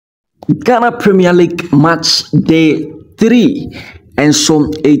Ghana Premier League match day 3 and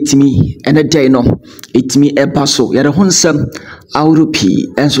so 8 and a day no 8 ebaso yada hunsam aurupi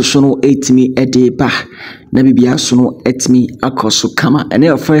and so no 8 a day ba na bibia so no 8 akoso kama and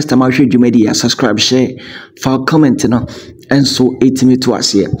your first time I should you media subscribe share for comment no and so 8 to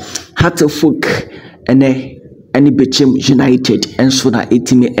us here hat of folk and any Bechem United and so that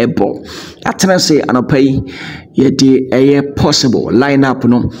 8 ebo atena say anopay ye de possible line up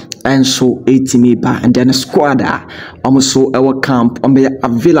no and so 8 ba and then a squad almost our camp be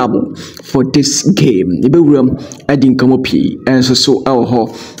available for this game ibe room adin kamopi and so our ho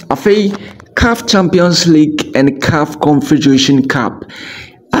afei CAF Champions League and CAF Confederation Cup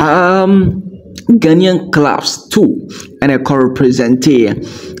Ghanaian clubs too and a co-represent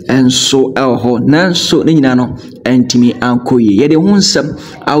and so elho nan so ni nyina no entimi ankoye ye de hunsam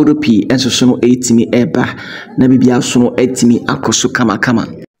awropi and so no 8 eba na bibia so no 8 akoso kama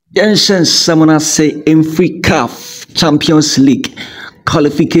yenshen samona say in free CAF Champions League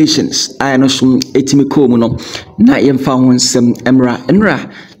qualifications I no so 8 komu no na yemfa hunsam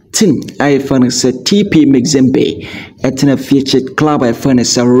enra team I fan say TP Mexembe etna featured club I fan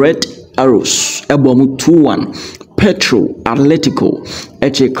say Red Arrows ebomu 2-1 Petro Atletico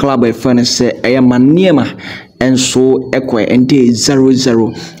eche club e fane se maniema and so ekwe ende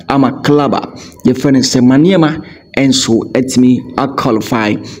 0-0 ama club ye fane se maniema and so etimi a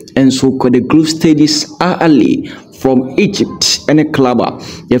qualify and so the group stages are early from Egypt and a club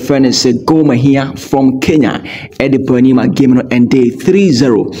your friend said Goma here from Kenya at the Panima game and day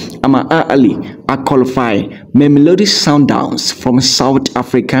 3-0 ama Ali a qualify Mamelodi Sundowns from South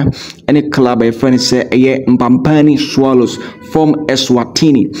Africa and a club your friend said Mbampani Swallows from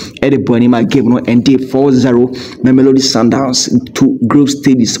Eswatini at the Panima game and day 4-0 Mamelodi Sundowns to group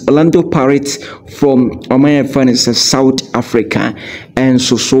stages Orlando Pirates from my friend said South Africa and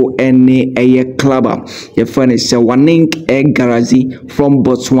so any a club your friend said Waning Garazi from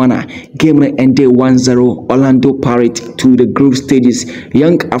Botswana game and day 1-0 Orlando Pirates to the group stages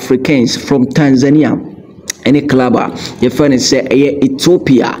Young Africans from Tanzania any club your friend say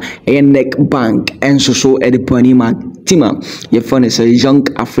Ethiopia a neck bank and so at the Panima Tima your friend is Young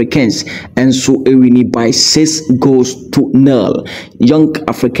Africans and so winning by 6-0 Young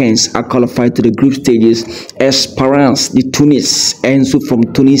Africans are qualified to the group stages Esperance the Tunis and so from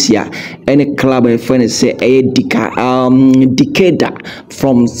Tunisia any club your friend is Decada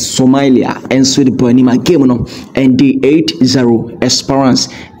from Somalia and so the Panima game no and the 8-0 Esperance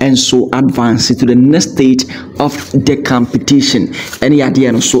and so advance to the next stage of the competition any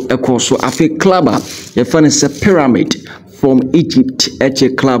idea so so a club your friend is a Pyramid from Egypt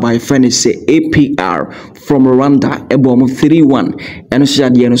a club I find say APR from Rwanda ebom 3-1 and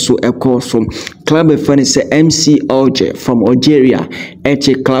so so club I find say MC Alger from Algeria a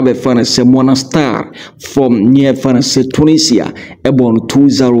club I find say Monastar from near say Tunisia ebom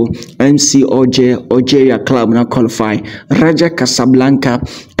 2-0 MC Alger Algeria club now qualify Raja Casablanca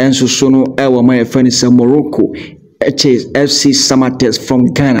and so no my find say Morocco FC Samates from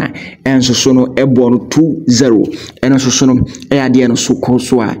Ghana and so no ebon 2-0 and so no no so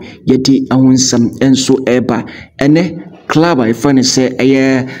koswa yeti awunsam and so eba ene club I find say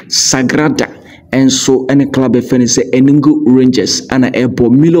Sagrada and so any club I find say Enugu Rangers and ebo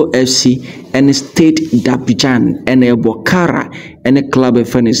Milo FC and State d'Abidjan and ebo Kara and a club I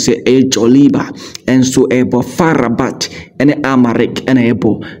find say Joliba and so ebo Farabat and Amarek and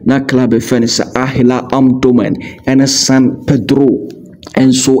ebo na club I find say Ahila Omdurman and San Pedro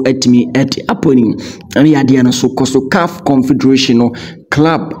and so etimi at appointing and yadiana so koso CAF Confederation no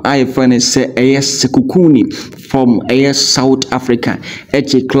club I find say Sekukuni from South Africa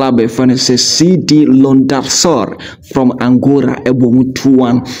a club I find say CD Londarsor from Angola ebom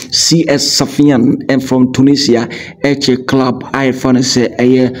 2-1 CS Safian and from Tunisia a club I find say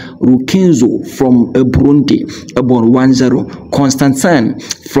Rukinzo from Burundi ebom 1-0 Constantine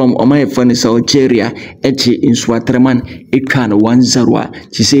from Omai find say Algeria in Swatraman Ikan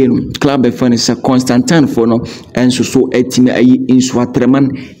 1-0 she say club I find say Constantine for no and so etimi in Swatraman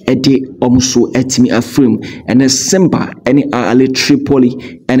edi omso etimi afrim and Simba any Ali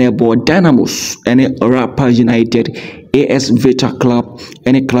Tripoli and a board Dynamos and a Rapper United AS Vita Club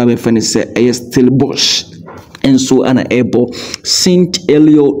any club I find say AS Stellenbosch and so an able Saint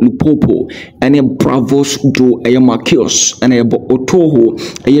Elio Lupopo and a Bravos do a Marcos and a Otoho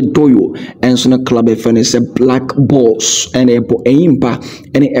a Doyo and so a club I find is a Black Balls and a Impa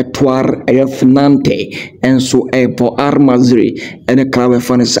and a Etoile a Finante and so a Armazri and a club I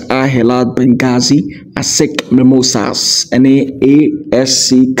find is Ahelad Benghazi a Sek Mimosas and a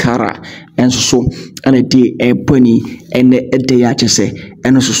ASC Kara and so and a day a bunny and a day at say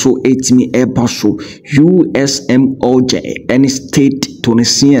and so 8 a basso USMOJ any state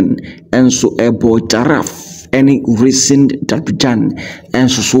Tunisian and so a boy giraffe any recent Dabijan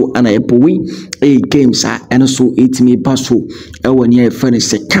and so and a boy a games are and so 8 basso a 1 year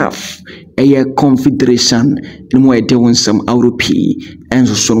furnace a calf a confederation no more de won some Europe and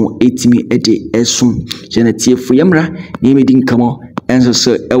so no 8 a day esum genetia fuyamra nimedin kamo and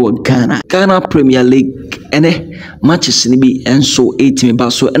so Ghana Premier League ene matches ni bi enso 8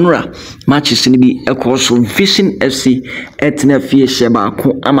 basso enra matches ni bi ekoso Vision FC etna fie sheba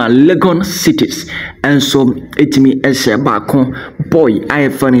ko ama Legon Cities enso 8 sheba ko boy I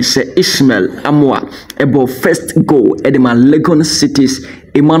funny say Ismail Amwa ebo first goal edema Legon Cities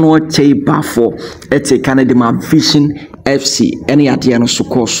Emmanuel Cheba for ete Canada ma Vision FC any adiano so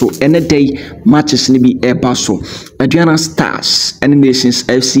koso ene day matches ni bi basso Adriana Stars Animations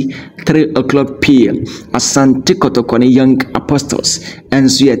FC 3 o'clock PM Asante Kotokone Young Apostles and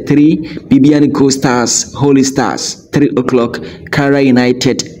so 3 Bibiani Go Stars Holy Stars 3 o'clock Kara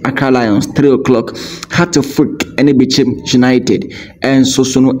United Accra Lions 3 o'clock Heart of Freak and Bechem United and so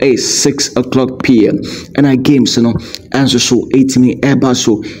no 6 o'clock PM and our games no and so 8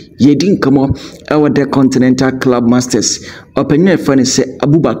 basso yedin kamo our the Continental Club Masters open your friend say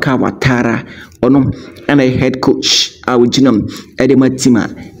Abubakar Watara ono and a head coach our genome Edema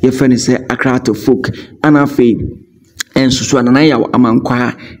Tima your friend say Accra to Folk and a fee and so anaya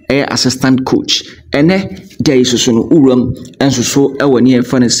amankwa assistant coach ene there is so no uram and so our near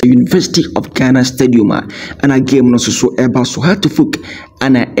friend say University of Ghana Stadium and a game no so eba so hard to Folk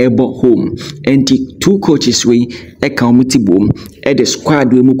and a ebo home and the 2 coaches we committee boom the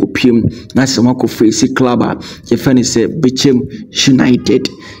squad we muko pim na se mako face club your friend say Bechem United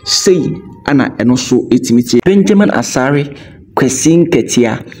say ana eno so etimiti Benjamin Asare Kwesin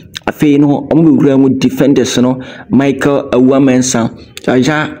Ketia afei no omwura mu defenders no Michael Awamensa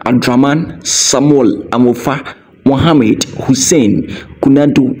Jaja Adraman Samuel Amofa Mohammed Hussein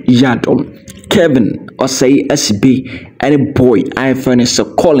Kunadu Yadom Kevin Osei SB and boy I furnish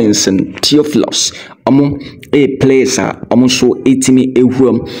Collinson Theophilus among a place so 8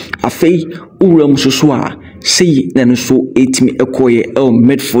 ewuram afei uram so a see then so 8 ekoye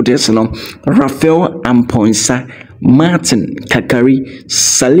midfielders no Raphael Amponsa Martin Kakari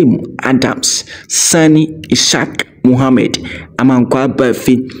Salim Adams Sani Ishak Muhammad Amankwa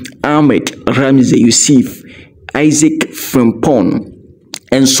Bafi Ahmed Ramzi Yusuf Isaac Frimpon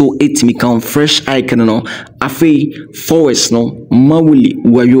and so 8 come fresh icon no afi forest no Mawuli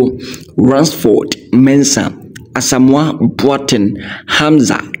Wayo Ransford Mensa Asamoah Boateng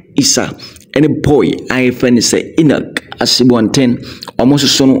Hamza Isa any boy I find say Enoch Asibonten almost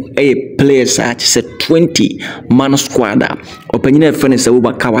so a players at 20 man squad opening friend say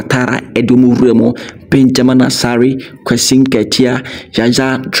Abubakar Watara Edumu Remo Benjamin Asare Kwesin Ketia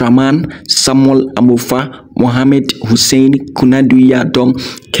Jaja Draman Samuel Amofa Mohammed Hussein Kunadu Yadom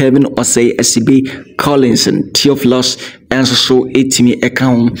Kevin Osei SB Collinson Theophilus and so 8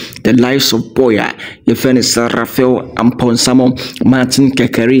 account the lives of Boya your friend is Raphael Amponsamo Martin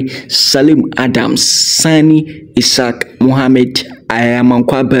Kekari Salim Adams Sani Isaac Muhammad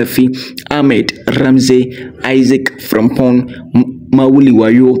Ayamankwa Bafi Ahmed Ramzi Isaac Frampon Mawuli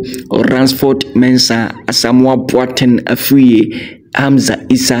Wayo Ransford Mensa Asamoah Boateng Afuye Hamza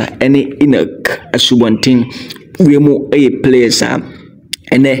Isa any Enoch Asubontin Wemo a players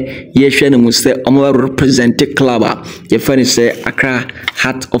and yeshwe no say omo represent club your friend say Accra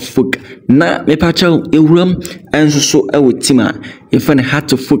Heart of Folk na me pacha ewuram enso so ewo team your friend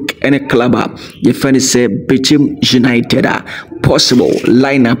Heart of Folk any club your friend say Bechem United possible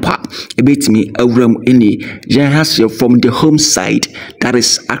lineup a bit me ewuram any has from the home side that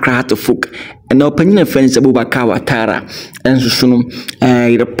is Accra Heart of Folk and opinion friends Abubakar Watara enso so no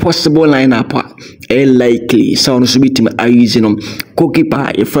the possible lineup likely sound so bit me are using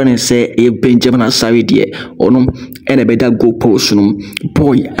goalkeeper your friend say Benjamin Asare there or no and a better goal post no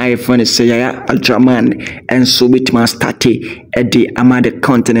boy I friend say ya Aldraman and so bit must start at the Amade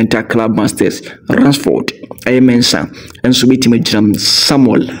Continental Club Masters Ransford Mensa and so bit me jam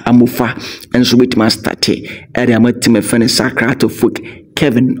Samuel Amufa and so bit must start at the Amade friend Accra to Folk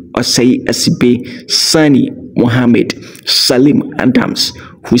Kevin Osei SB Sani Muhammad Salim Adams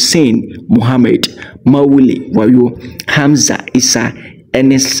Hussein Muhammad Mawuli Wayo Hamza Isa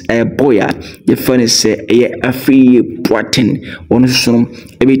Enes Boya the funny say a free Boateng one so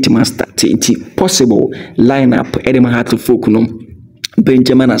a bit master possible lineup Edema Heart of Folk no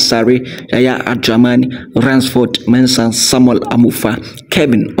Benjamin Asare Yaya Adramani Ransford Mensa Samuel Amufa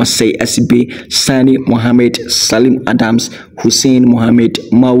Kevin Osei SB, Sani Mohammed, Salim Adams, Hussein Mohammed,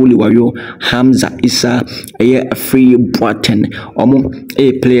 Mauli Wayo, Hamza Isa, Free Boaten,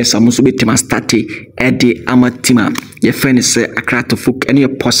 a players are most bit start Eddie Amatima. Your friend is a crack of any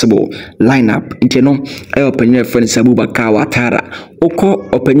possible lineup. Inteno, I open your friend is Abubakar Watara. Oko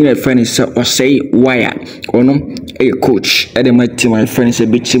open your friend is Osei Wire. Ono, a coach. Eddie Amatima, my friend is a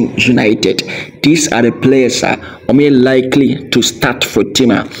Bechem United. These are the players are likely to start for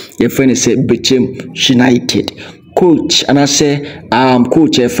Tima. Your friend is a Bechem United. Coach and I say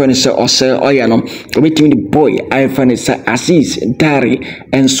coach a friend say or say oyano meeting the boy I friend say Aziz Dari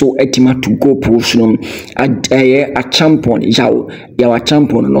and so etima to go push no a champion yaw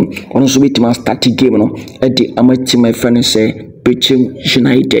champion no ono so meeting start game no e di amati my friend say Bechem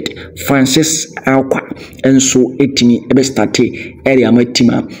United Francis Alqua and so etimi ebe start area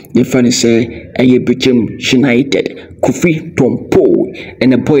amatima the friend say Bechem United Kofi Tompo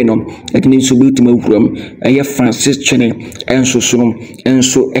and a boy no like need to be to my room Francis Chene and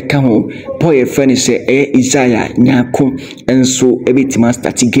so eka boy friend say Isaiah Nyako and so ebitima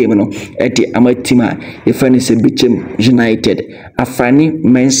start game no at the amatima your friend say Bechem United Afani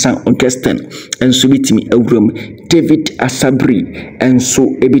Mensa Augustin and so bitimi room David Asabri and so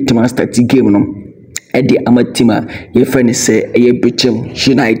ebitima start game no at the amatima your friend say Bechem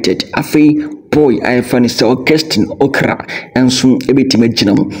United afi boy I find say Augustin Okra and soon ebitima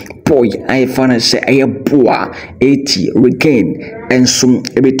ginam boy I find say boa 80 regain and soon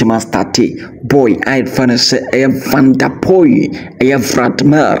ebitima start boy I find say Van der Poy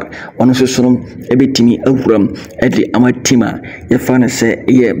Vradmer on so ebitimi awram at the amatima you find say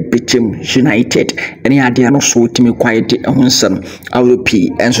Bechem United any idea no so timi quiet ahunsan awp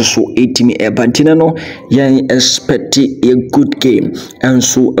and so 80 bantina no yan expect a good game and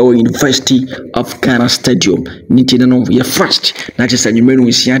so our University of Ghana Stadium nitina no ye first na just a numero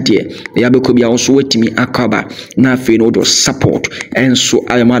isia de ya beko bia so wetimi akaba na afi no do support and so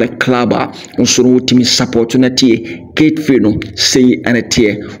I am at a club so wetimi support na tie gate fee no say and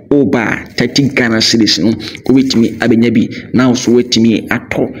tie oba 30 Ghana cedis no wetimi abenyabi now so wetimi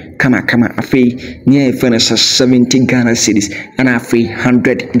ato kama afi near furnace 70 Ghana cedis and afi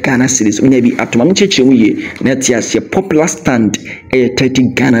 100 Ghana cedis unyabi atoma mcheche muye na tie as popular stand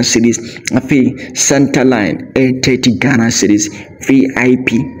 30 Ghana cedis afi center line 30 Ghana cedis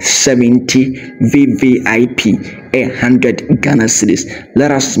VIP 70 VVIP 100 Ghana cedis.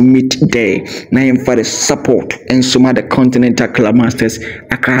 Let us meet there. Now for the support and some other continental club masters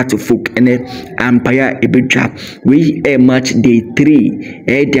Accra to Folk and Empire Ibija. We a match day 3.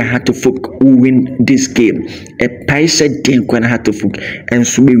 They had to Folk who win this game. A paisa game when had to Folk and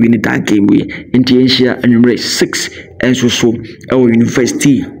so we win that game. We in the Asia and number 6 and so our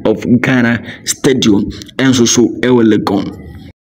University of Ghana Stadium and so our Legon.